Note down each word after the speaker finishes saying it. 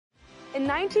In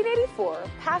 1984,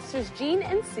 Pastors Gene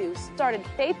and Sue started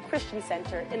Faith Christian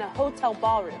Center in a hotel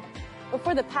ballroom. But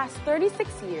for the past 36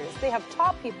 years, they have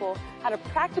taught people how to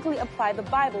practically apply the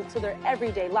Bible to their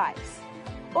everyday lives.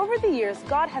 Over the years,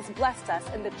 God has blessed us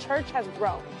and the church has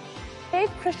grown.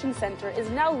 Faith Christian Center is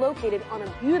now located on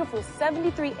a beautiful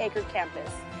 73-acre campus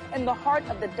in the heart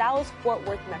of the Dallas-Fort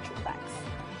Worth Metroplex.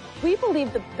 We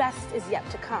believe the best is yet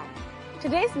to come.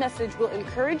 Today's message will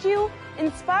encourage you,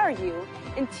 inspire you,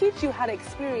 and teach you how to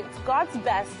experience God's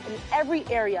best in every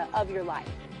area of your life.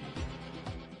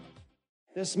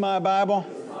 This is my Bible.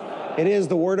 It is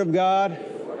the Word of God,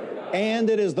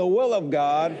 and it is the will of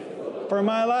God for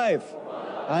my life.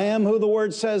 I am who the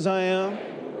Word says I am.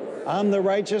 I'm the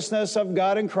righteousness of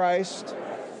God in Christ.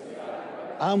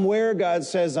 I'm where God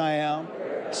says I am,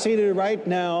 seated right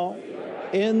now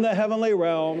in the heavenly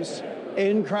realms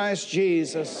in Christ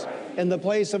Jesus, in the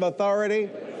place of authority,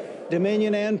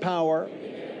 dominion, and power.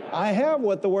 I have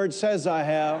what the Word says I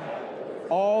have.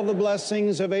 All the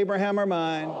blessings of Abraham are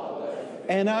mine,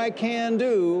 and I can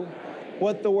do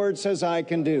what the Word says I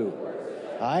can do.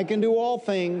 I can do all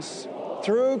things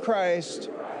through Christ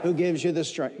who gives me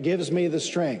the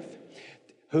strength.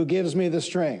 Who gives me the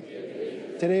strength.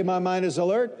 Today my mind is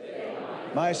alert.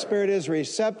 My spirit is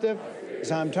receptive.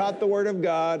 As I'm taught the Word of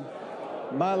God,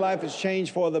 my life has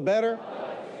changed for the better,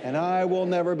 and I will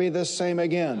never be the same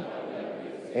again.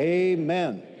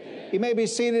 Amen. You may be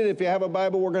seated. If you have a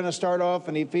Bible, we're going to start off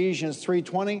in Ephesians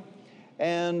 3:20.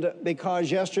 And because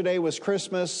yesterday was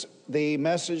Christmas, the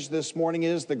message this morning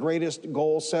is the greatest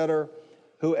goal setter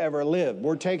who ever lived.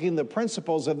 We're taking the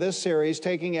principles of this series,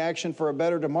 Taking Action for a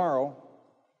Better Tomorrow,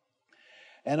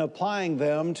 and applying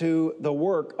them to the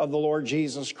work of the Lord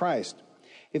Jesus Christ.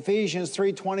 Ephesians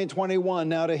 3:20-21,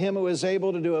 now to him who is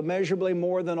able to do immeasurably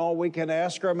more than all we can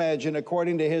ask or imagine,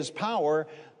 according to his power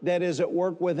that is at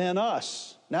work within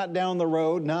us, not down the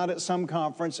road, not at some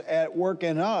conference, at work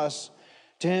in us.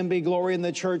 To him be glory in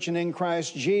the church and in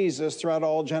Christ Jesus throughout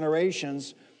all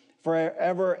generations,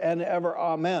 forever and ever.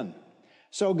 Amen.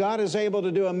 So God is able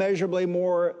to do immeasurably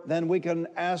more than we can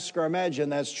ask or imagine.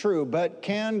 That's true. But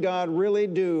can God really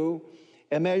do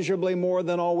immeasurably more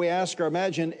than all we ask or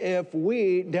imagine if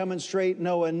we demonstrate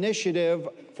no initiative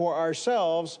for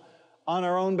ourselves on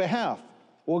our own behalf?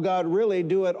 Will God really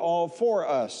do it all for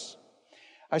us?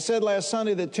 I said last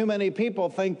Sunday that too many people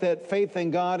think that faith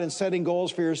in God and setting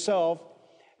goals for yourself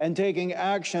and taking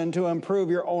action to improve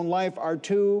your own life are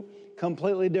two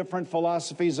completely different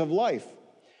philosophies of life.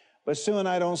 But Sue and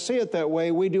I don't see it that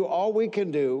way. We do all we can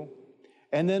do,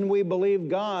 and then we believe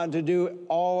God to do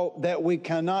all that we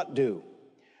cannot do.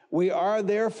 We are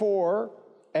therefore,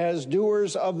 as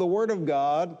doers of the Word of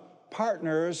God,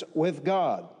 partners with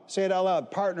God. Say it out loud,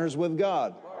 partners with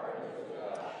God.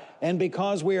 And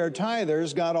because we are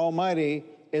tithers, God Almighty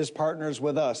is partners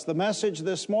with us. The message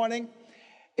this morning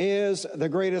is the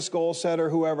greatest goal setter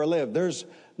who ever lived. There's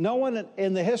no one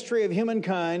in the history of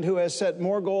humankind who has set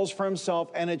more goals for himself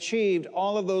and achieved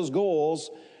all of those goals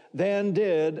than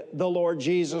did the Lord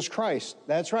Jesus Christ.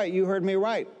 That's right, you heard me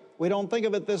right. We don't think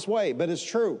of it this way, but it's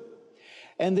true.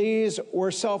 And these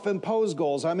were self-imposed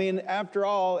goals. I mean, after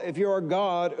all, if you're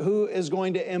God, who is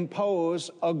going to impose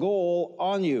a goal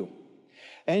on you?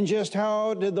 And just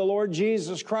how did the Lord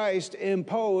Jesus Christ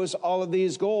impose all of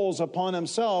these goals upon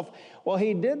himself? Well,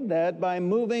 he did that by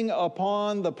moving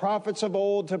upon the prophets of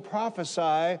old to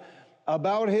prophesy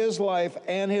about his life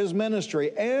and his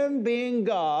ministry. And being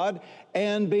God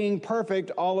and being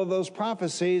perfect, all of those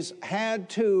prophecies had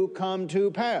to come to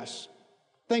pass.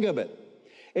 Think of it.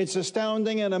 It's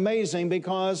astounding and amazing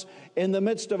because in the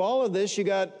midst of all of this, you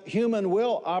got human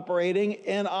will operating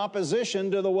in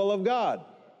opposition to the will of God.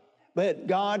 But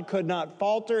God could not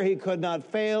falter. He could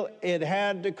not fail. It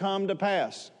had to come to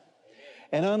pass.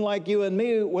 And unlike you and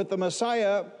me, with the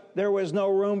Messiah, there was no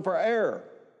room for error.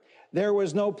 There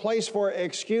was no place for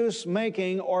excuse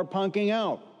making or punking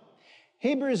out.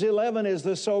 Hebrews 11 is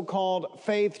the so-called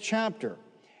faith chapter.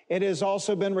 It has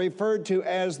also been referred to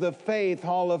as the Faith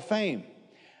Hall of Fame.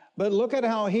 But look at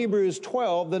how Hebrews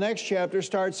 12, the next chapter,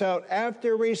 starts out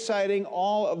after reciting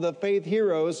all of the faith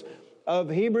heroes of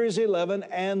Hebrews 11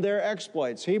 and their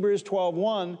exploits. Hebrews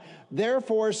 12:1,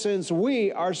 therefore, since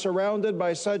we are surrounded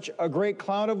by such a great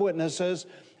cloud of witnesses,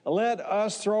 let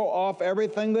us throw off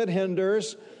everything that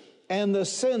hinders and the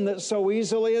sin that so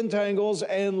easily entangles,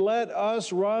 and let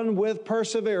us run with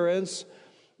perseverance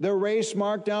the race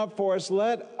marked out for us.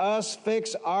 Let us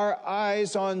fix our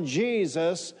eyes on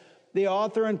Jesus, the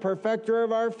author and perfecter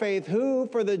of our faith, who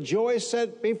for the joy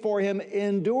set before him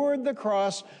endured the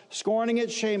cross, scorning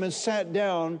its shame, and sat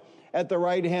down at the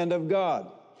right hand of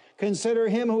God. Consider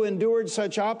him who endured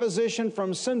such opposition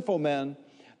from sinful men,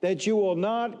 that you will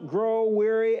not grow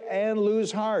weary and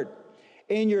lose heart.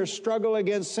 In your struggle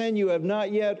against sin, you have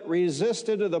not yet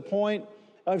resisted to the point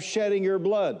of shedding your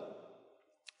blood.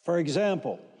 For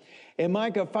example, in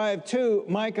Micah 5:2,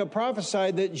 Micah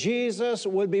prophesied that Jesus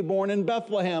would be born in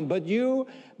Bethlehem. But you,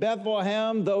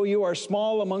 Bethlehem, though you are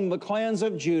small among the clans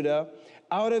of Judah,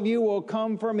 out of you will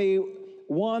come for me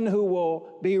one who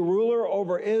will be ruler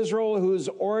over Israel, whose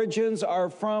origins are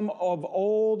from of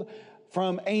old,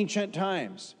 from ancient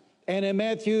times. And in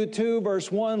Matthew 2, verse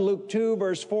 1, Luke 2,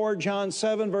 verse 4, John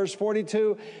 7, verse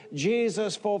 42,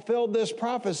 Jesus fulfilled this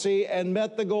prophecy and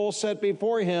met the goal set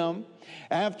before him.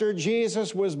 After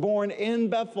Jesus was born in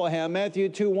Bethlehem, Matthew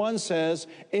 2:1 says,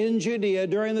 in Judea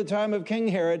during the time of King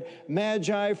Herod,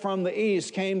 Magi from the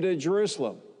east came to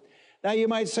Jerusalem. Now you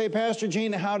might say, Pastor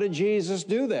Gene, how did Jesus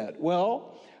do that?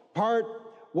 Well,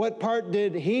 what part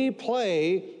did he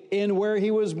play in where he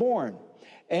was born?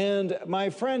 And my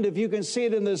friend, if you can see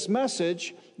it in this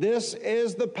message, this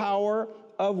is the power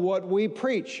of what we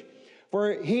preach.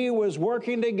 For he was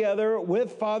working together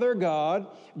with Father God,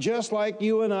 just like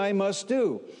you and I must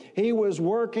do. He was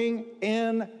working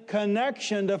in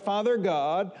connection to Father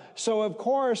God. So, of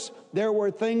course, there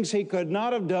were things he could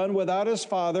not have done without his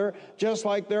Father, just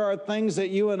like there are things that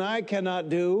you and I cannot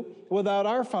do without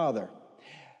our Father.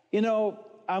 You know,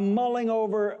 I'm mulling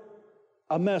over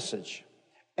a message,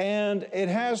 and it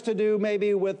has to do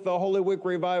maybe with the Holy Week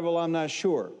revival, I'm not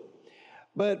sure.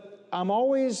 But I'm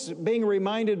always being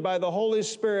reminded by the Holy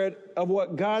Spirit of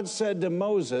what God said to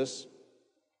Moses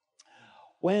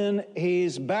when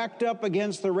he's backed up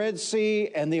against the Red Sea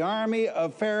and the army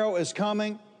of Pharaoh is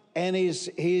coming, and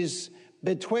he's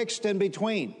betwixt and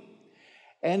between.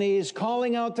 And he's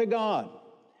calling out to God,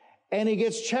 and he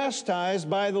gets chastised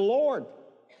by the Lord.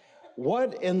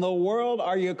 What in the world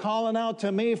are you calling out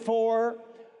to me for?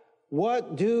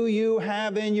 What do you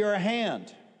have in your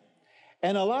hand?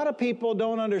 And a lot of people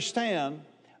don't understand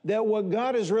that what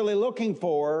God is really looking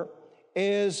for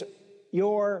is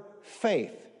your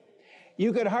faith.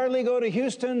 You could hardly go to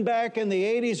Houston back in the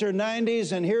 80s or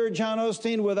 90s and hear John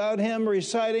Osteen without him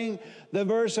reciting the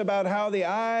verse about how the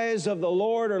eyes of the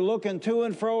Lord are looking to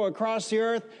and fro across the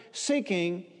earth,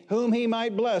 seeking whom he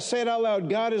might bless. Say it out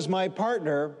loud. God is my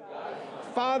partner.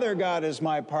 Father God is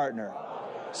my partner.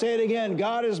 Say it again.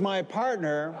 God is my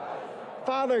partner.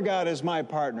 Father God is my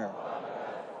partner.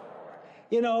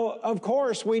 You know, of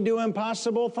course, we do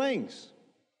impossible things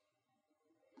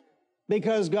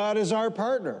because God is our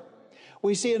partner.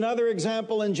 We see another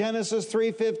example in Genesis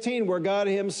 3:15, where God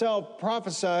himself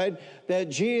prophesied that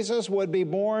Jesus would be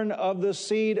born of the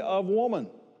seed of woman.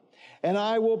 And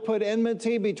I will put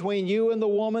enmity between you and the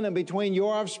woman, and between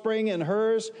your offspring and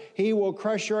hers. He will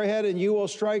crush your head, and you will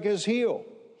strike his heel.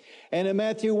 And in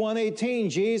Matthew 1:18,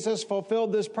 Jesus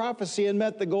fulfilled this prophecy and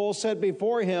met the goal set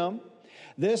before him.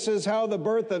 This is how the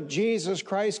birth of Jesus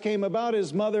Christ came about.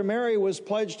 His mother Mary was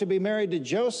pledged to be married to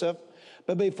Joseph,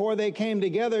 but before they came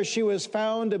together, she was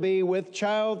found to be with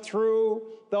child through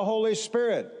the Holy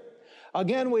Spirit.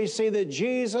 Again, we see that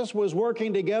Jesus was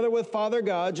working together with Father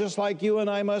God, just like you and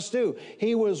I must do.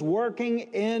 He was working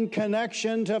in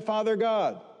connection to Father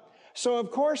God. So, of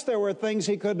course, there were things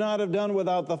he could not have done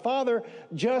without the Father,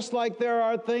 just like there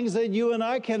are things that you and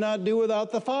I cannot do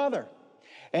without the Father.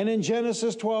 And in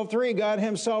Genesis 12:3, God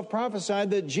himself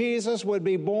prophesied that Jesus would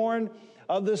be born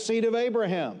of the seed of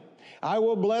Abraham. I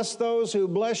will bless those who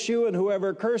bless you, and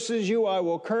whoever curses you, I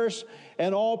will curse,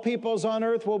 and all peoples on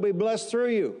earth will be blessed through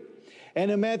you. And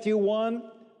in Matthew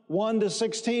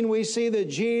 1:1-16, we see that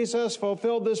Jesus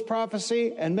fulfilled this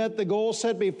prophecy and met the goal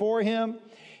set before him.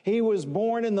 He was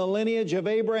born in the lineage of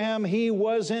Abraham. He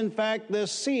was, in fact, the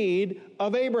seed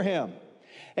of Abraham.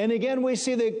 And again, we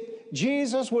see that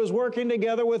Jesus was working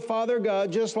together with Father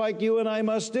God, just like you and I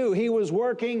must do. He was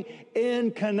working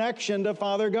in connection to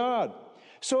Father God.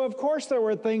 So, of course, there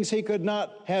were things he could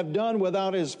not have done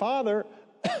without his Father,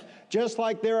 just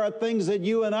like there are things that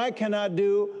you and I cannot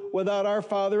do without our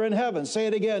Father in heaven. Say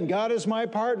it again. God is my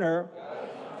partner.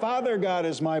 Father God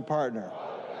is my partner.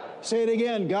 Say it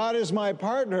again. God is my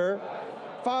partner.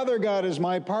 Father God is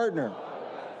my partner.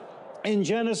 In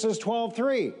Genesis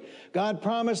 12:3, God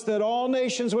promised that all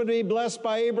nations would be blessed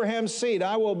by Abraham's seed.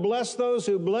 I will bless those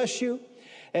who bless you,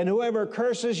 and whoever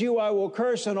curses you, I will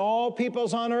curse, and all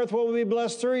peoples on earth will be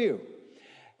blessed through you.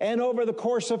 And over the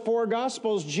course of 4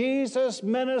 Gospels, Jesus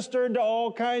ministered to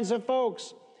all kinds of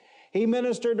folks. He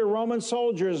ministered to Roman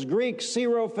soldiers, Greeks,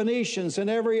 Syro-Phoenicians, and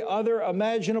every other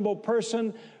imaginable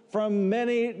person from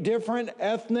many different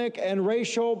ethnic and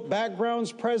racial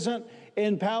backgrounds present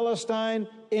in Palestine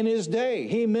in his day.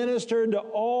 He ministered to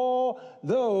all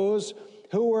those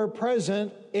who were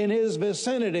present in his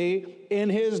vicinity in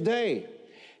his day.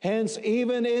 Hence,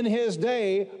 even in his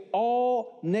day,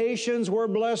 all nations were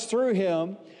blessed through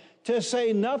him, to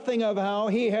say nothing of how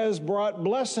he has brought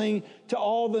blessing to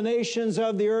all the nations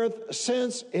of the earth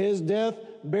since his death,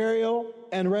 burial,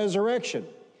 and resurrection.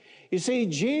 You see,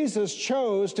 Jesus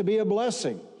chose to be a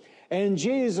blessing, and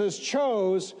Jesus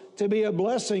chose to be a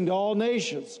blessing to all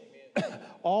nations,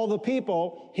 all the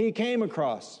people he came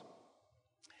across.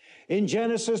 In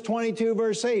Genesis 22,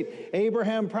 verse 8,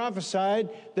 Abraham prophesied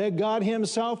that God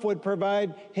himself would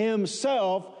provide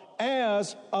himself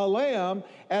as a lamb,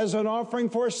 as an offering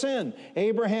for sin.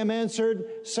 Abraham answered,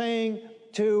 saying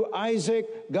to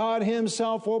Isaac, God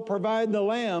himself will provide the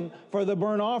lamb for the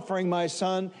burnt offering, my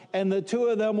son. And the two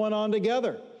of them went on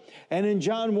together. And in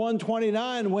John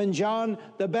 1:29, when John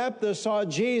the Baptist saw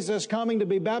Jesus coming to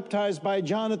be baptized by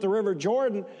John at the river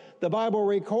Jordan, the Bible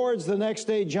records the next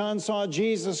day John saw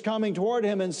Jesus coming toward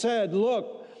him and said,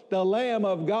 look, the Lamb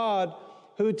of God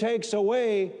who takes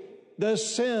away the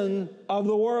sin of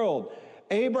the world.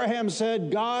 Abraham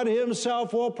said, God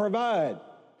himself will provide.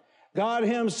 God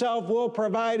himself will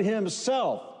provide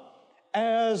himself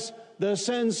as the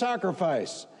sin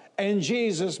sacrifice. And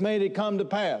Jesus made it come to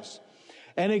pass.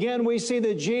 And again, we see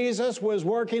that Jesus was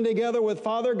working together with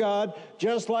Father God,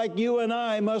 just like you and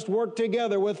I must work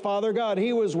together with Father God.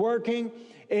 He was working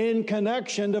in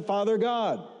connection to Father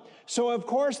God. So, of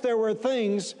course, there were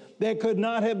things that could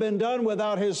not have been done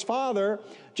without his Father,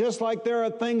 just like there are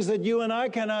things that you and I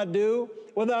cannot do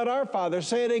without our Father.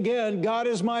 Say it again, God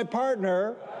is my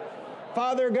partner.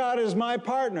 Father God is my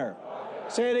partner.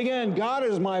 Say it again, God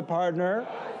is my partner.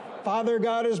 Father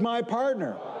God is my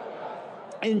partner.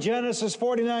 In Genesis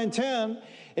 49:10,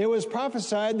 it was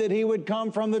prophesied that he would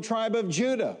come from the tribe of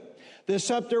Judah. The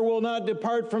scepter will not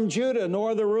depart from Judah,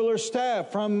 nor the ruler's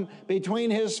staff from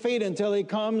between his feet until he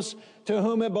comes to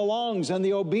whom it belongs, and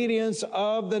the obedience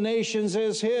of the nations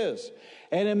is his.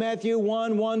 And in Matthew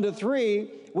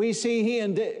 1:1-3, we see he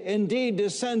indeed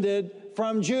descended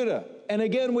from Judah. And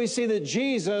again, we see that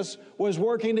Jesus was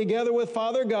working together with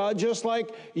Father God, just like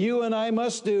you and I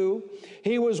must do.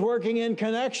 He was working in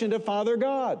connection to Father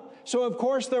God. So, of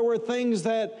course, there were things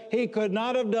that he could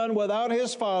not have done without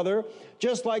his Father,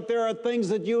 just like there are things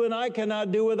that you and I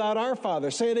cannot do without our Father.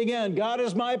 Say it again, God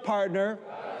is my partner.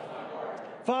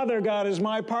 Father God is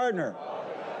my partner.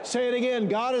 Say it again,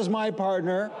 God is my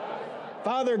partner.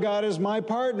 Father God is my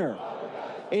partner.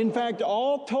 In fact,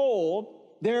 all told,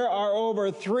 there are over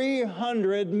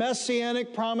 300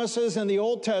 messianic promises in the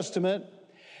Old Testament,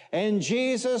 and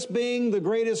Jesus, being the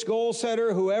greatest goal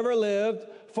setter who ever lived,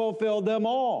 fulfilled them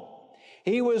all.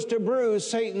 He was to bruise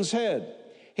Satan's head.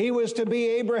 He was to be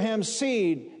Abraham's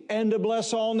seed and to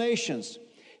bless all nations.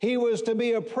 He was to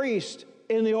be a priest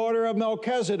in the order of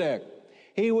Melchizedek.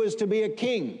 He was to be a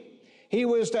king. He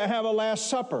was to have a Last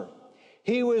Supper.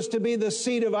 He was to be the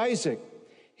seed of Isaac.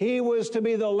 He was to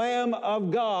be the Lamb of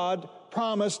God,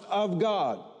 promised of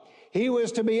God. He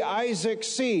was to be Isaac's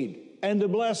seed and to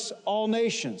bless all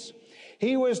nations.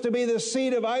 He was to be the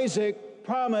seed of Isaac,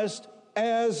 promised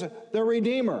as the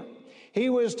Redeemer. He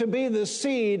was to be the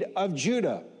seed of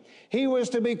Judah. He was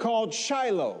to be called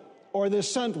Shiloh, or the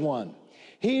Sent One.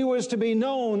 He was to be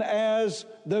known as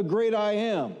the Great I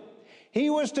Am. He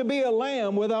was to be a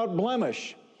lamb without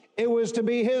blemish. It was to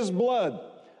be his blood,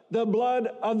 the blood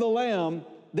of the Lamb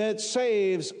that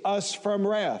saves us from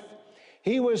wrath.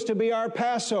 He was to be our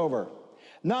Passover.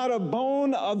 Not a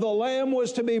bone of the Lamb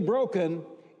was to be broken,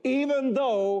 even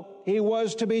though he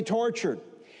was to be tortured.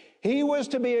 He was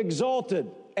to be exalted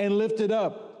and lifted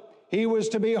up. He was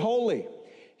to be holy.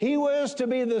 He was to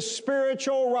be the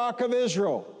spiritual rock of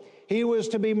Israel. He was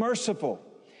to be merciful.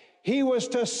 He was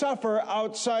to suffer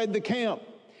outside the camp.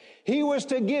 He was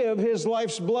to give his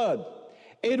life's blood.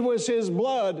 It was his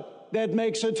blood that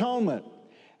makes atonement.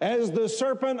 As the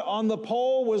serpent on the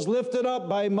pole was lifted up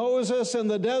by Moses in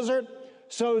the desert,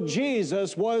 so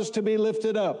Jesus was to be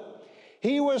lifted up.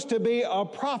 He was to be a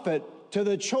prophet to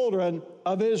the children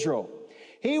of Israel.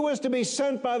 He was to be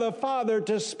sent by the Father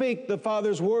to speak the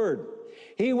Father's word.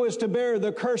 He was to bear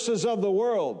the curses of the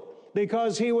world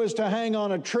because he was to hang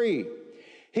on a tree.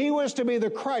 He was to be the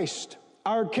Christ,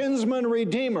 our kinsman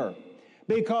redeemer,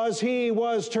 because he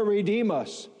was to redeem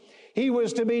us. He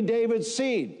was to be David's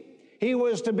seed. He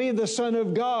was to be the Son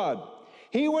of God.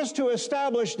 He was to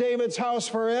establish David's house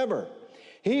forever.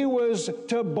 He was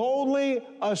to boldly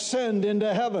ascend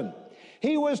into heaven.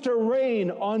 He was to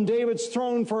reign on David's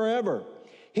throne forever.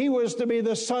 He was to be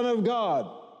the Son of God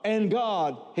and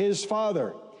God his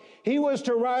Father. He was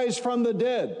to rise from the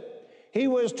dead. He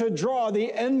was to draw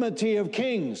the enmity of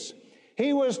kings.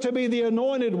 He was to be the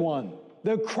anointed one,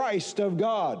 the Christ of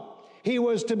God. He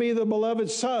was to be the beloved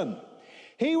Son.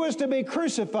 He was to be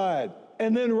crucified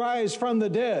and then rise from the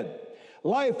dead.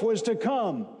 Life was to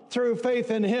come through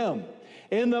faith in him.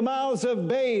 In the mouths of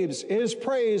babes, his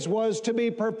praise was to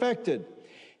be perfected.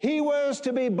 He was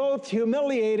to be both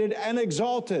humiliated and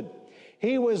exalted.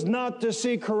 He was not to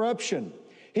see corruption.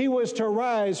 He was to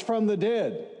rise from the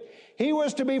dead. He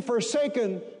was to be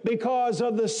forsaken because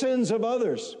of the sins of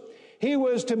others. He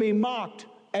was to be mocked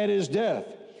at his death.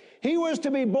 He was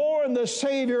to be born the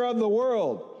Savior of the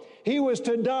world. He was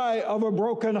to die of a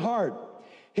broken heart.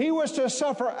 He was to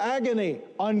suffer agony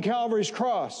on Calvary's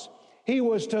cross. He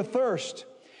was to thirst.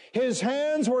 His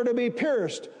hands were to be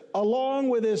pierced along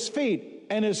with his feet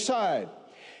and his side.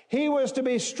 He was to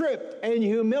be stripped and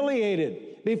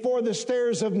humiliated before the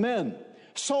stares of men.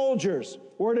 Soldiers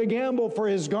were to gamble for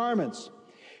his garments.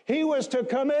 He was to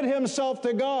commit himself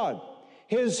to God.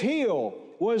 His heel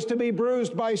was to be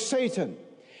bruised by Satan.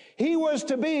 He was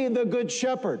to be the good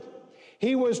shepherd.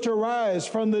 He was to rise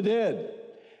from the dead.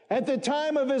 At the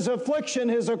time of his affliction,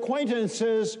 his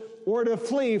acquaintances were to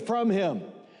flee from him.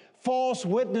 False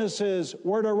witnesses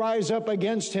were to rise up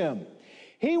against him.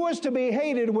 He was to be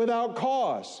hated without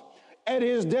cause. At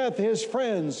his death, his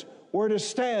friends were to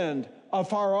stand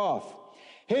afar off.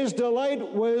 His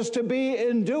delight was to be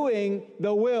in doing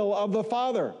the will of the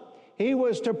Father. He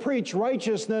was to preach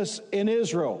righteousness in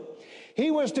Israel. He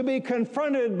was to be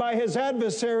confronted by his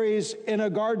adversaries in a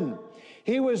garden.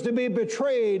 He was to be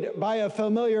betrayed by a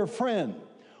familiar friend.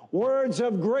 Words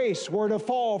of grace were to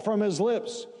fall from his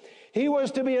lips. He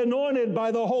was to be anointed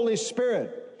by the Holy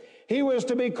Spirit. He was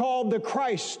to be called the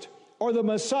Christ or the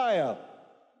Messiah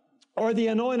or the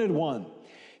Anointed One.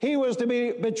 He was to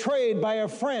be betrayed by a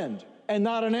friend and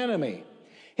not an enemy.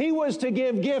 He was to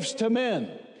give gifts to men.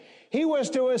 He was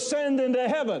to ascend into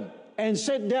heaven and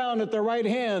sit down at the right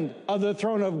hand of the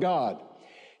throne of God.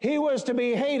 He was to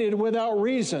be hated without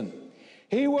reason.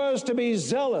 He was to be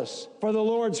zealous for the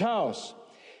Lord's house.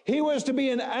 He was to be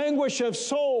in anguish of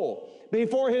soul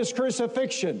before his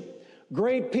crucifixion.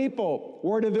 Great people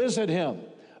were to visit him.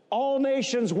 All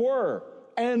nations were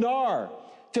and are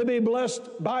to be blessed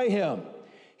by him.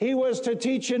 He was to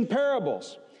teach in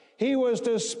parables. He was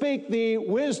to speak the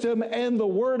wisdom and the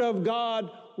word of God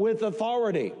with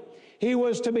authority. He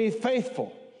was to be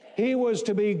faithful. He was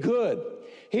to be good.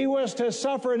 He was to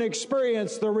suffer and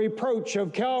experience the reproach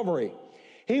of Calvary.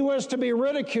 He was to be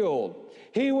ridiculed.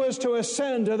 He was to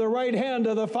ascend to the right hand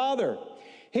of the Father.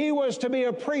 He was to be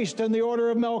a priest in the order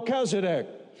of Melchizedek.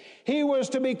 He was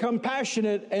to be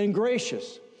compassionate and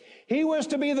gracious. He was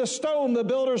to be the stone the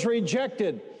builders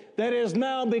rejected that has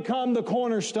now become the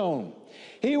cornerstone.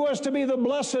 He was to be the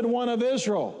blessed one of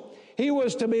Israel. He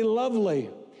was to be lovely.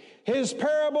 His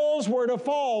parables were to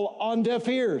fall on deaf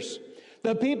ears.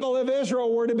 The people of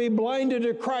Israel were to be blinded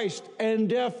to Christ and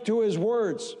deaf to his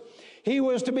words. He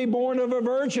was to be born of a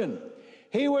virgin.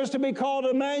 He was to be called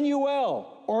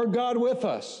Emmanuel, or God with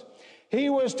us. He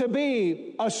was to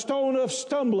be a stone of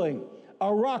stumbling,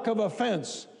 a rock of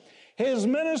offense. His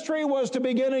ministry was to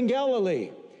begin in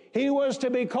Galilee. He was to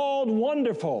be called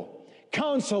Wonderful,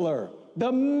 Counselor,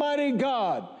 the Mighty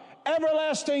God,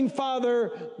 Everlasting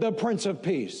Father, the Prince of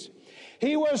Peace.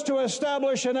 He was to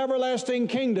establish an everlasting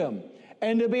kingdom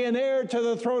and to be an heir to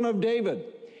the throne of David.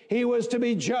 He was to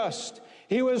be just.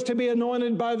 He was to be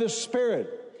anointed by the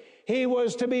Spirit. He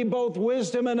was to be both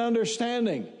wisdom and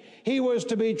understanding. He was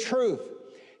to be truth.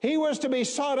 He was to be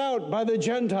sought out by the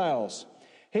Gentiles.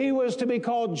 He was to be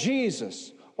called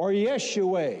Jesus or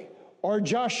Yeshua or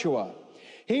Joshua.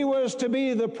 He was to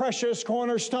be the precious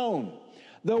cornerstone.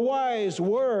 The wise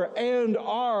were and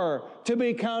are to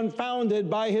be confounded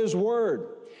by his word.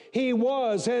 He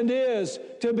was and is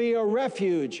to be a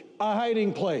refuge, a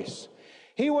hiding place.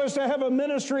 He was to have a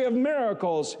ministry of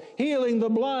miracles, healing the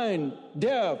blind,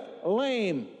 deaf,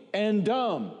 lame, and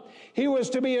dumb. He was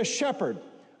to be a shepherd,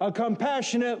 a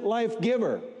compassionate life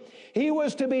giver. He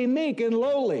was to be meek and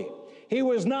lowly. He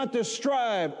was not to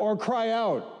strive or cry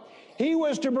out. He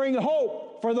was to bring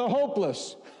hope for the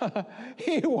hopeless.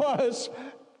 He was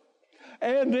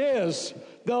and is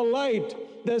the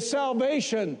light, the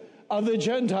salvation of the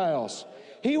Gentiles.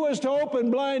 He was to open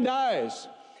blind eyes.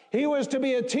 He was to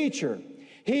be a teacher.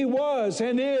 He was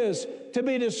and is to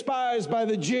be despised by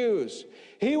the Jews.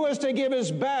 He was to give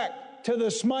his back to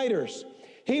the smiters.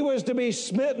 He was to be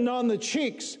smitten on the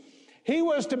cheeks. He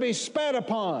was to be spat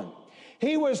upon.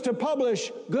 He was to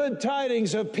publish good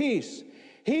tidings of peace.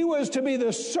 He was to be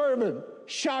the servant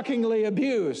shockingly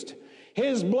abused.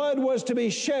 His blood was to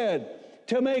be shed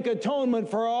to make atonement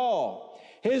for all.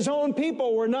 His own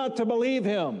people were not to believe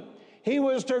him. He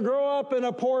was to grow up in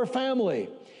a poor family.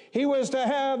 He was to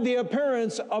have the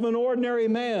appearance of an ordinary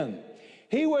man.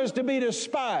 He was to be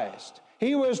despised.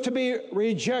 He was to be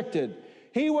rejected.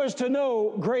 He was to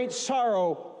know great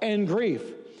sorrow and grief.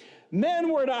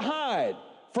 Men were to hide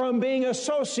from being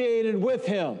associated with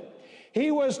him.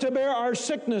 He was to bear our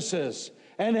sicknesses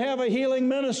and have a healing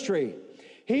ministry.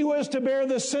 He was to bear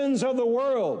the sins of the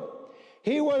world.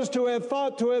 He was to have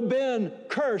thought to have been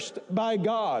cursed by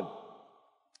God.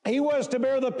 He was to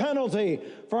bear the penalty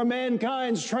for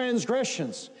mankind's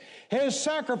transgressions. His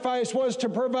sacrifice was to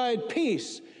provide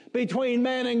peace between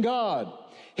man and God.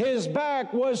 His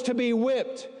back was to be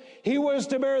whipped. He was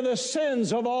to bear the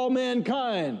sins of all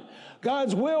mankind.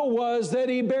 God's will was that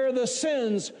he bear the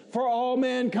sins for all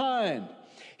mankind.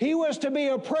 He was to be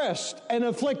oppressed and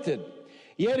afflicted,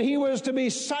 yet he was to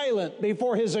be silent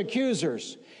before his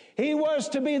accusers. He was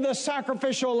to be the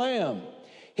sacrificial lamb.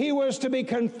 He was to be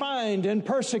confined and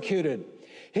persecuted.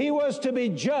 He was to be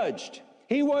judged.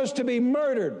 He was to be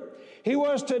murdered. He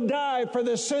was to die for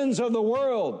the sins of the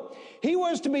world. He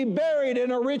was to be buried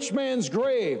in a rich man's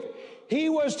grave. He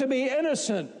was to be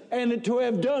innocent and to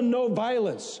have done no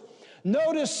violence.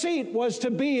 No deceit was to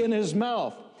be in his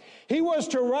mouth. He was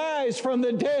to rise from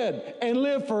the dead and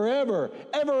live forever,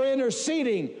 ever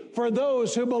interceding for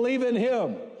those who believe in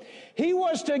him. He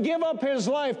was to give up his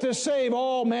life to save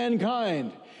all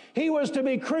mankind. He was to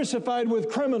be crucified with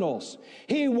criminals.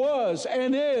 He was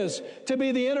and is to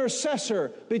be the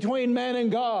intercessor between man and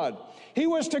God. He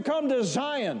was to come to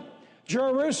Zion,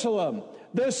 Jerusalem,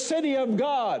 the city of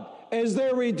God, as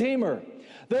their Redeemer.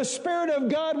 The Spirit of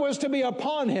God was to be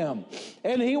upon him,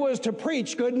 and he was to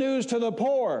preach good news to the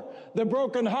poor, the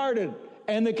brokenhearted,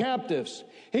 and the captives.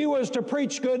 He was to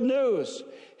preach good news.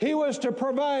 He was to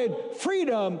provide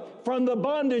freedom from the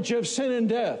bondage of sin and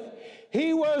death.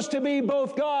 He was to be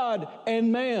both God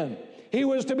and man. He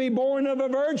was to be born of a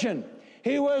virgin.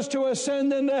 He was to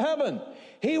ascend into heaven.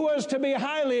 He was to be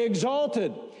highly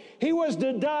exalted. He was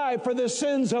to die for the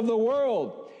sins of the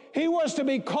world. He was to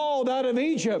be called out of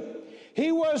Egypt.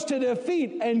 He was to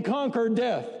defeat and conquer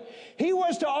death. He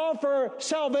was to offer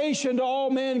salvation to all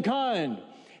mankind.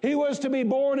 He was to be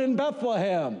born in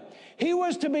Bethlehem. He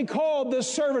was to be called the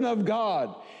servant of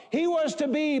God. He was to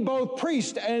be both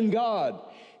priest and God.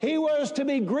 He was to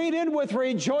be greeted with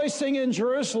rejoicing in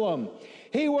Jerusalem.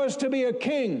 He was to be a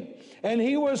king, and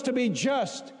he was to be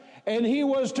just, and he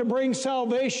was to bring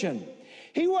salvation.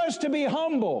 He was to be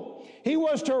humble. He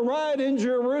was to ride in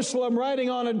Jerusalem riding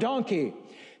on a donkey.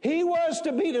 He was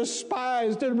to be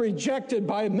despised and rejected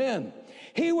by men.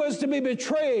 He was to be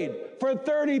betrayed for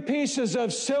 30 pieces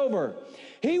of silver.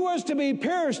 He was to be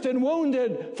pierced and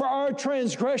wounded for our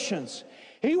transgressions.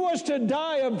 He was to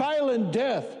die a violent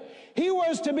death. He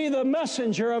was to be the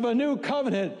messenger of a new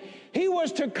covenant. He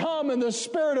was to come in the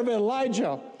spirit of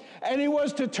Elijah, and he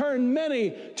was to turn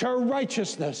many to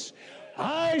righteousness.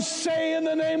 I say in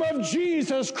the name of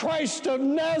Jesus Christ of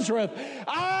Nazareth,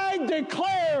 I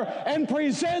declare and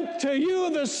present to you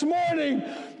this morning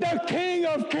the King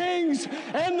of Kings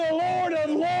and the Lord of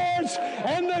Lords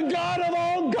and the God of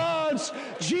all gods.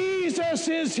 Jesus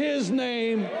is his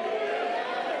name.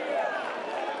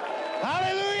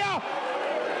 Hallelujah!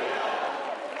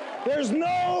 There's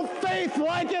no faith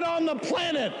like it on the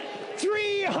planet.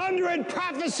 300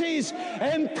 prophecies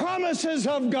and promises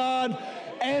of God,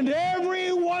 and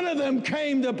every one of them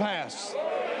came to pass.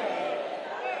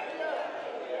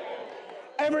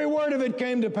 Every word of it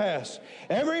came to pass.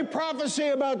 Every prophecy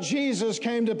about Jesus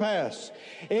came to pass.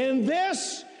 In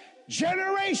this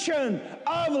generation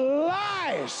of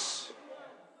lies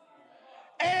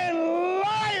and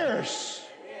liars,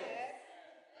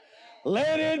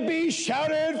 let it be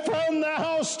shouted from the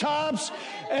housetops,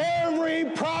 every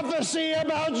prophecy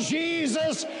about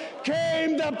Jesus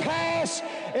came to pass.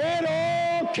 It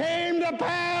all came to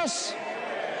pass.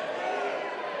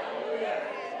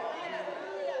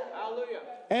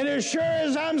 And as sure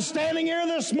as I'm standing here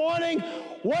this morning,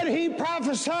 what he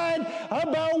prophesied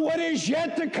about what is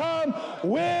yet to come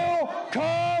will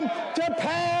come to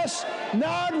pass.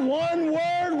 Not one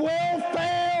word will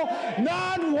fail.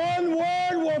 Not one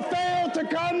word will fail to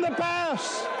come to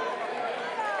pass.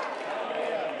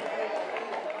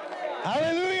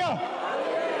 Hallelujah.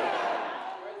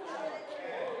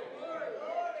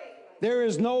 There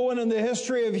is no one in the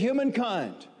history of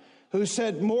humankind who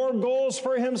set more goals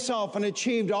for himself and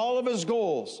achieved all of his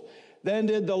goals than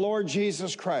did the Lord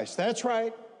Jesus Christ. That's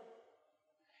right.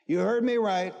 You heard me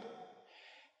right.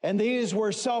 And these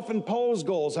were self-imposed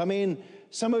goals. I mean,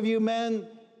 some of you men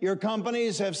your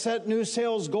companies have set new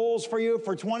sales goals for you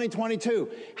for 2022.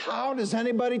 How does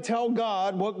anybody tell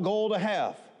God what goal to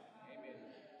have? Amen.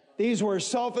 These were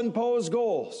self-imposed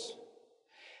goals.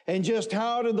 And just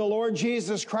how did the Lord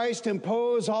Jesus Christ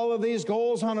impose all of these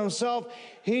goals on himself?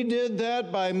 He did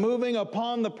that by moving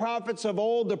upon the prophets of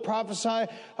old to prophesy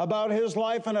about his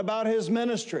life and about his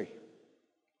ministry.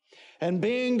 And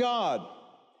being God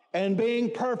and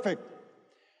being perfect,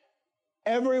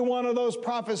 every one of those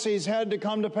prophecies had to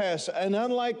come to pass. And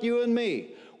unlike you and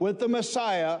me, with the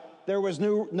Messiah, there was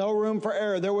no room for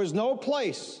error. There was no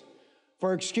place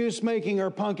for excuse making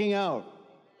or punking out.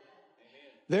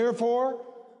 Therefore,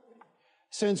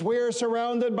 since we are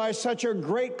surrounded by such a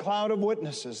great cloud of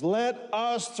witnesses, let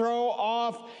us throw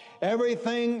off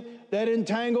everything that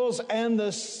entangles and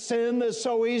the sin that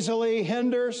so easily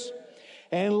hinders,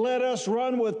 and let us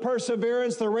run with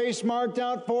perseverance the race marked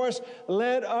out for us.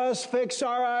 Let us fix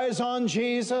our eyes on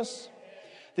Jesus,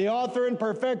 the author and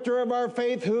perfecter of our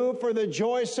faith, who, for the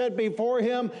joy set before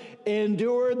him,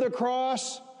 endured the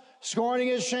cross, scorning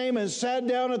its shame, and sat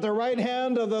down at the right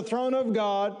hand of the throne of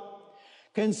God.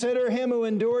 Consider him who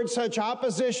endured such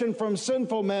opposition from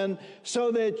sinful men,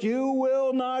 so that you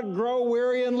will not grow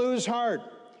weary and lose heart.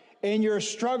 In your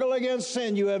struggle against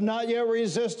sin, you have not yet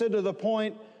resisted to the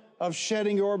point of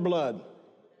shedding your blood.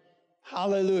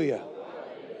 Hallelujah.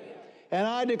 And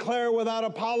I declare without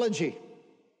apology,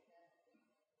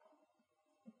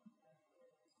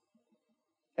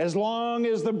 as long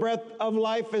as the breath of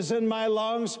life is in my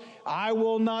lungs, I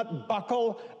will not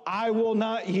buckle, I will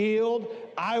not yield,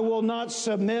 I will not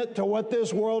submit to what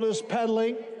this world is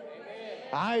peddling.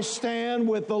 I stand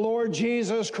with the Lord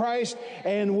Jesus Christ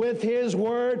and with his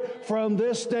word from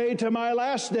this day to my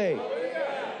last day.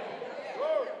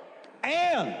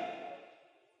 And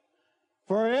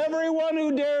for everyone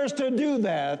who dares to do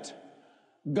that,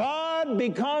 God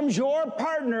becomes your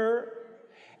partner,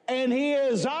 and he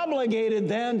is obligated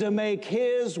then to make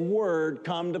his word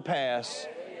come to pass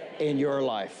in your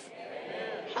life.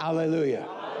 Hallelujah.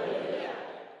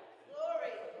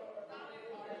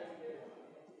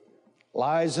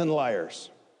 Lies and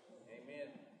liars.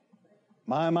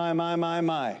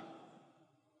 My.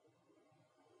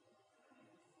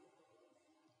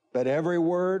 But every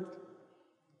word,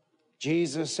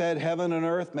 Jesus said, heaven and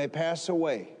earth may pass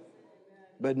away,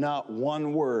 but not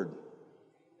one word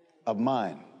of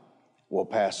mine will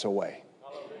pass away.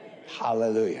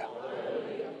 Hallelujah.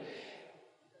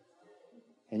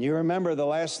 And you remember the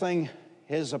last thing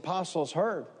his apostles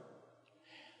heard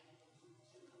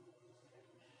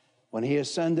when he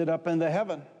ascended up into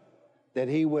heaven, that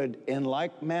he would in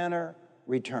like manner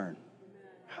return.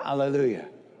 Hallelujah.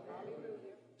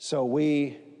 So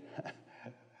we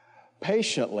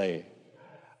patiently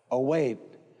await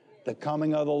the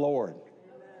coming of the Lord.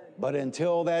 But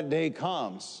until that day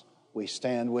comes, we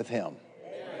stand with him.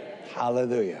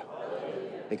 Hallelujah.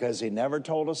 Because he never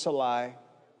told us a lie,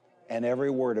 and every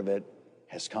word of it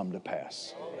has come to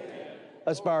pass.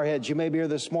 Let's bow our heads. You may be here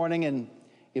this morning and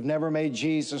you've never made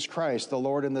Jesus Christ the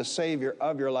Lord and the Savior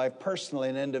of your life personally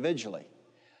and individually.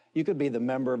 You could be the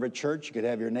member of a church. You could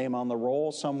have your name on the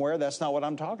roll somewhere. That's not what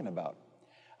I'm talking about.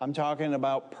 I'm talking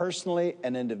about personally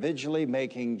and individually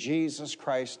making Jesus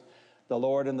Christ the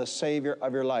Lord and the Savior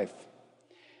of your life.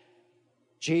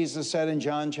 Jesus said in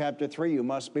John chapter 3, you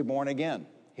must be born again.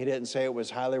 He didn't say it was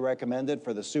highly recommended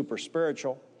for the super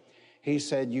spiritual. He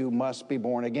said you must be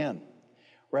born again.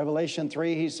 Revelation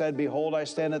 3, he said, behold, I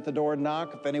stand at the door and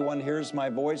knock. If anyone hears my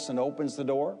voice and opens the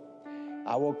door,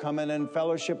 I will come in and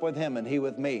fellowship with him and he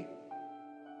with me.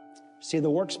 See,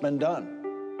 the work's been done.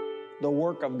 The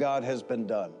work of God has been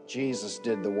done. Jesus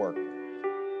did the work.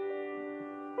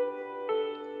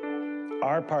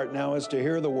 Our part now is to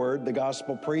hear the word, the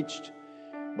gospel preached,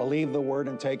 believe the word,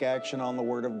 and take action on the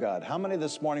word of God. How many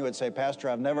this morning would say, Pastor,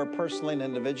 I've never personally and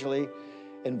individually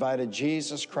invited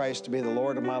Jesus Christ to be the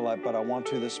Lord of my life, but I want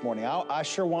to this morning. I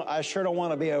sure don't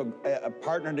want to be a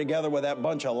partner together with that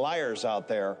bunch of liars out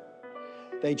there.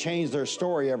 They change their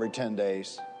story every 10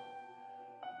 days.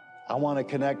 I want to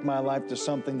connect my life to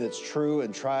something that's true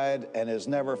and tried and has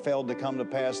never failed to come to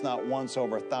pass, not once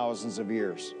over thousands of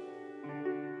years.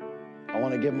 I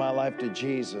want to give my life to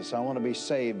Jesus. I want to be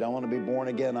saved. I want to be born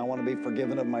again. I want to be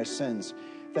forgiven of my sins.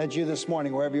 If that's you this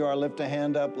morning, wherever you are, lift a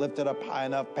hand up, lift it up high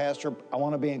enough. Pastor, I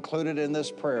want to be included in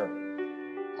this prayer.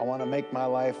 I want to make my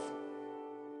life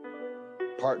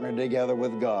partnered together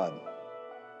with God.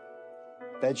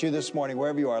 If that's you this morning,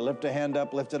 wherever you are, lift a hand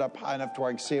up, lift it up high enough to where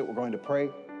I can see it. We're going to pray.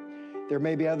 There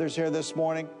may be others here this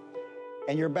morning,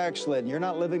 and you're backslidden. You're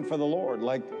not living for the Lord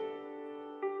like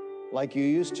you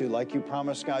used to, like you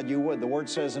promised God you would. The word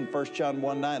says in 1 John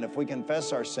 1:9, if we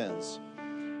confess our sins,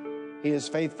 He is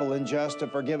faithful and just to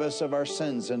forgive us of our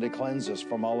sins and to cleanse us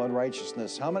from all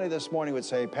unrighteousness. How many this morning would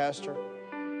say, Pastor,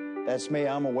 that's me.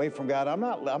 I'm away from God. I'm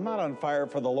not on fire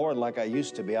for the Lord like I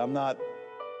used to be. I'm not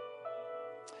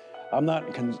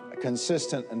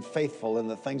consistent and faithful in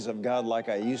the things of God like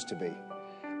I used to be.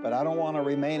 But I don't want to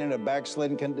remain in a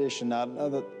backslidden condition, not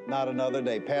another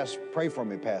day. Pray for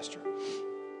me, Pastor.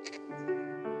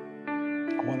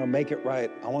 I want to make it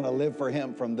right. I want to live for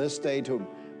Him from this day to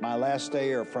my last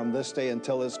day, or from this day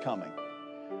until His coming.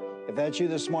 If that's you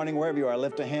this morning, wherever you are,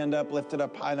 lift a hand up, lift it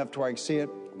up high enough to where I can see it.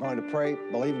 We're going to pray,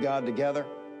 believe God together.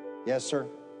 Yes, sir.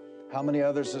 How many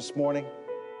others this morning?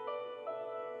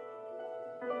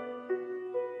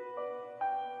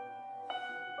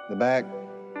 The back.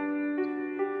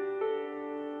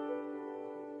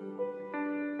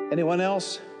 Anyone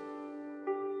else?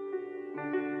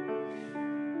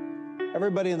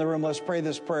 Everybody in the room, let's pray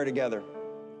this prayer together.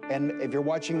 And if you're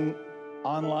watching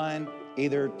online,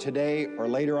 either today or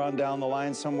later on down the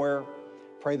line somewhere,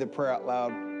 pray the prayer out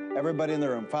loud. Everybody in the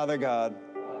room, Father God,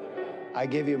 I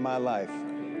give you my life.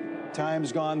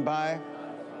 Time's gone by.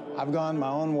 I've gone my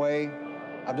own way.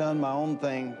 I've done my own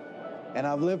thing. And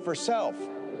I've lived for self.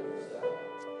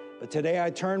 But today I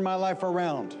turn my life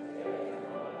around.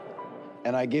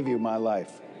 And I give you my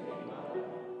life.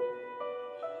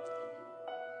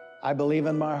 I believe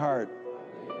in my heart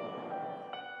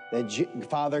that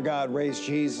Father God raised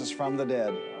Jesus from the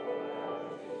dead.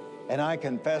 And I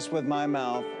confess with my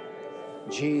mouth,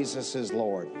 Jesus is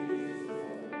Lord.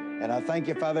 And I thank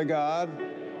you, Father God,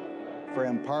 for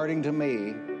imparting to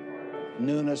me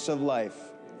newness of life,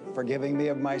 forgiving me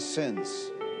of my sins,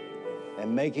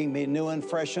 and making me new and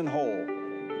fresh and whole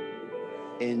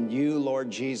in you, Lord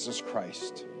Jesus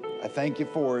Christ. I thank you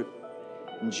for it.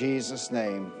 In Jesus'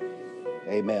 name,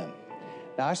 amen.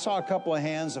 Now, I saw a couple of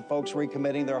hands of folks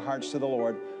recommitting their hearts to the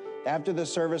Lord. After the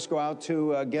service, go out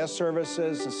to guest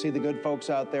services and see the good folks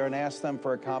out there and ask them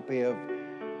for a copy of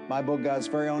my book, God's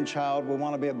Very Own Child. We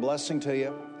want to be a blessing to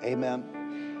you. Amen.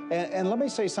 And let me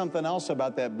say something else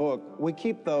about that book. We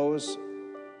keep those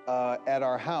at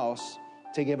our house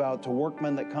to give out to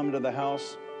workmen that come to the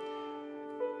house.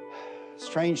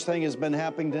 Strange thing has been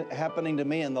happening to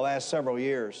me in the last several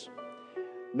years.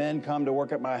 Men come to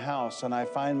work at my house, and I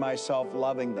find myself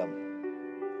loving them.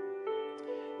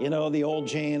 You know, the old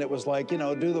Gene, it was like, you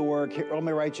know, do the work, here, let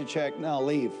me write you a check, now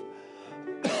leave.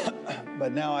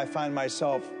 But now I find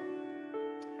myself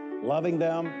loving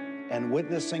them and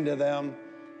witnessing to them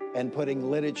and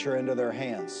putting literature into their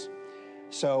hands.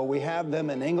 So we have them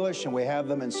in English and we have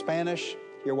them in Spanish.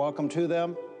 You're welcome to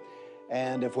them.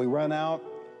 And if we run out,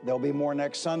 there'll be more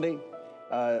next Sunday.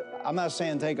 I'm not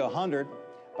saying take 100,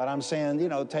 but I'm saying, you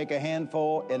know, take a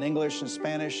handful in English and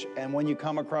Spanish. And when you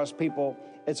come across people,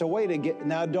 it's a way to get,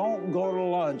 now don't go to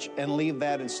lunch and leave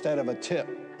that instead of a tip.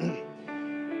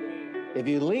 If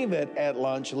you leave it at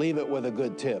lunch, leave it with a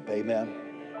good tip, amen.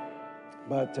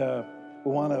 But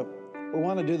we want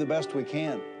to do the best we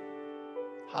can.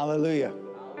 Hallelujah.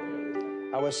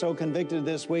 I was so convicted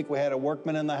this week. We had a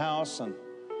workman in the house, and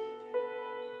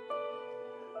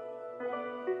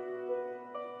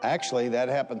actually that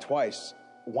happened twice.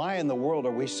 Why in the world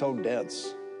are we so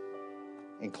dense?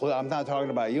 I'm not talking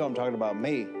about you, I'm talking about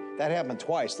me. That happened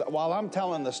twice. While I'm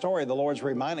telling the story, the Lord's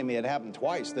reminding me it happened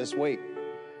twice this week.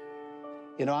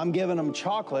 You know, I'm giving them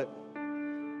chocolate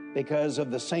because of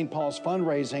the St. Paul's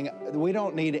fundraising. We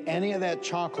don't need any of that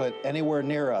chocolate anywhere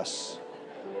near us,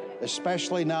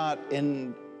 especially not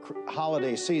in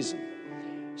holiday season.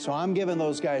 So I'm giving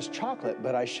those guys chocolate,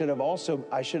 but I should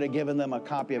have given them a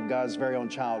copy of God's Very Own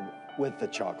Child with the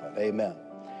chocolate. Amen.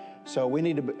 So we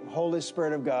need to, Holy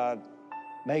Spirit of God,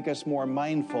 make us more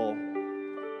mindful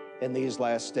in these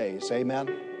last days.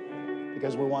 Amen.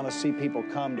 Because we want to see people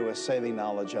come to a saving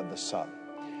knowledge of the Son.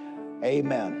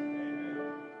 Amen.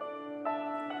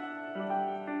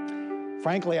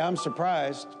 Frankly, I'm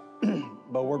surprised,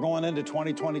 but we're going into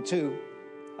 2022.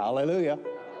 Hallelujah.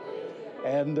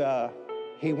 And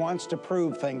He wants to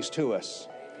prove things to us,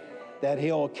 that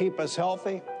He'll keep us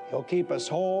healthy, He'll keep us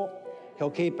whole, He'll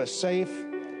keep us safe,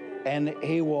 and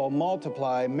He will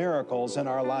multiply miracles in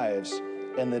our lives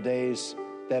in the days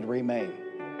that remain.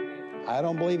 I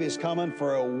don't believe He's coming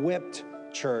for a whipped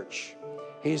church.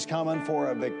 He's coming for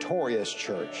a victorious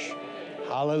church.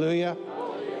 Hallelujah.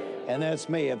 And that's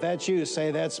me. If that's you,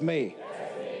 say that's me.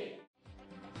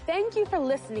 Thank you for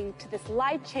listening to this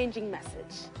life-changing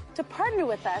message. To partner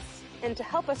with us and to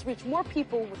help us reach more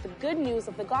people with the good news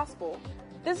of the gospel,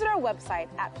 visit our website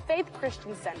at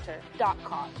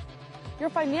faithchristiancenter.com.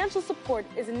 Your financial support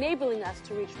is enabling us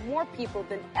to reach more people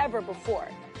than ever before.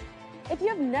 If you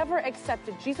have never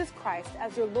accepted Jesus Christ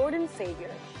as your Lord and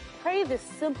Savior, Pray this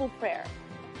simple prayer.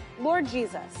 Lord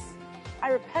Jesus, I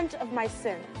repent of my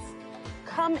sins.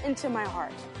 Come into my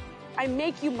heart. I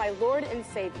make you my Lord and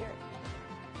Savior.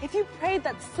 If you prayed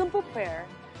that simple prayer,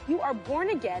 you are born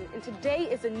again and today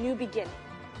is a new beginning.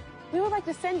 We would like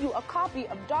to send you a copy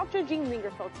of Dr. Jean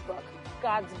Lingerfeld's book,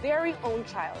 God's Very Own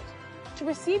Child. To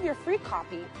receive your free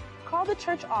copy, call the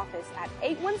church office at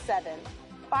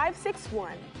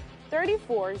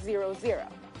 817-561-3400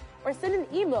 or send an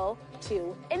email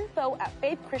to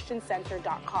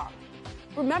info@faithchristiancenter.com.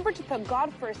 Remember to put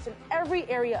God first in every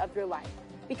area of your life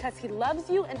because He loves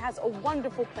you and has a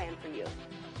wonderful plan for you.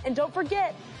 And don't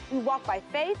forget, we walk by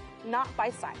faith, not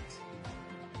by sight.